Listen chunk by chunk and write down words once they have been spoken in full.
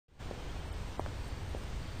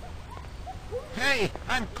Hey,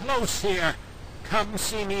 I'm close here. Come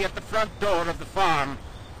see me at the front door of the farm.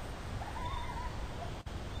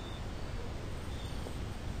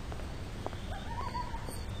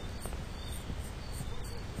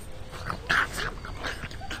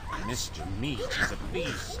 Mr. Meat is a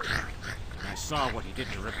beast. I saw what he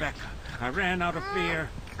did to Rebecca. I ran out of fear.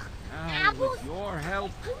 Now, with your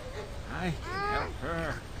help, I can help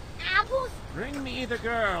her. Apples? Bring me the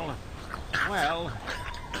girl. Well,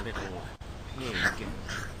 little pig.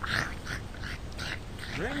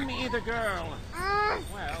 Bring me the girl.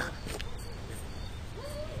 Well...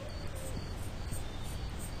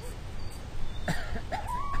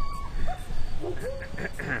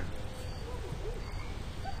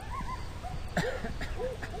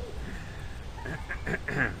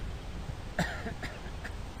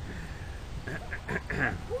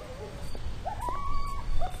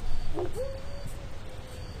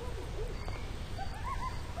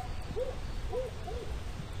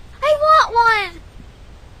 I want one!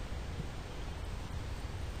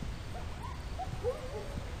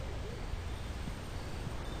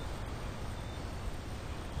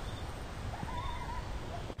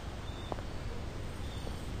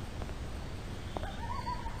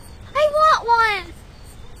 I want one!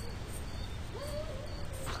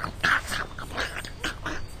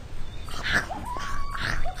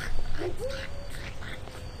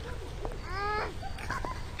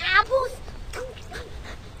 Apples?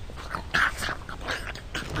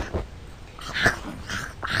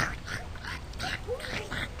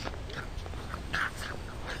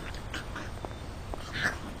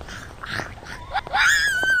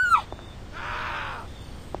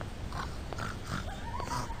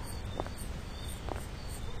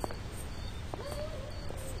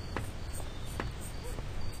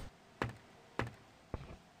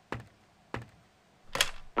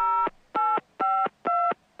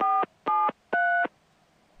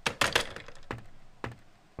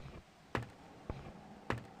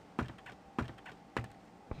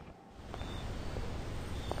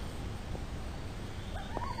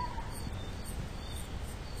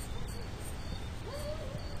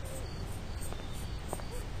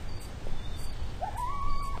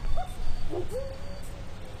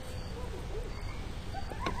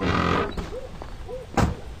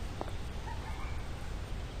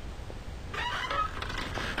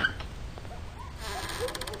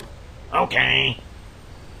 Okay.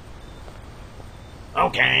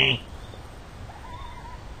 Okay.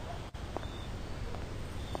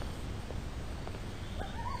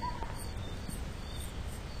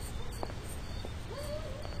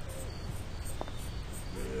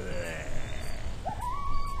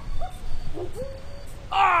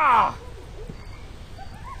 Ah!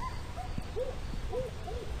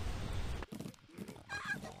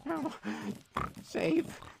 No. Save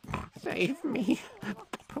me.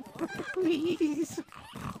 Please.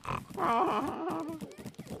 Oh.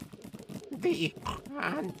 The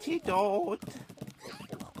antidote.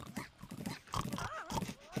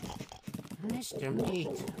 Mr.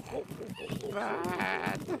 Meat.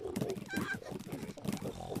 Bad.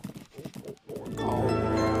 Go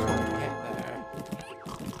together.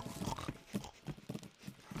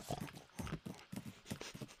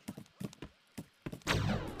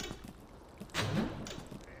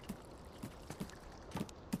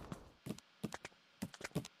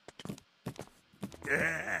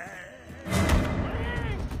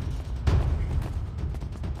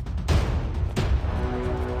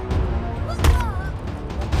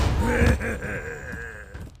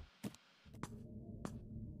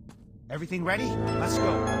 Everything ready? Let's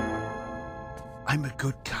go. I'm a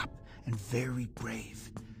good cop and very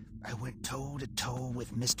brave. I went toe-to-toe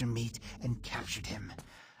with Mr. Meat and captured him.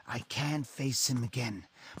 I can face him again,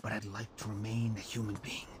 but I'd like to remain a human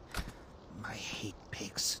being. I hate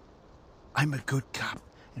pigs. I'm a good cop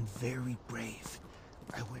and very brave.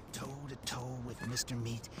 I went toe-to-toe with Mr.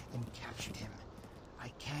 Meat and captured him. I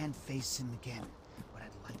can face him again, but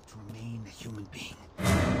I'd like to remain a human being.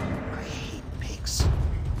 I hate pigs.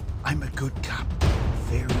 I'm a good cop,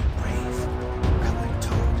 very brave.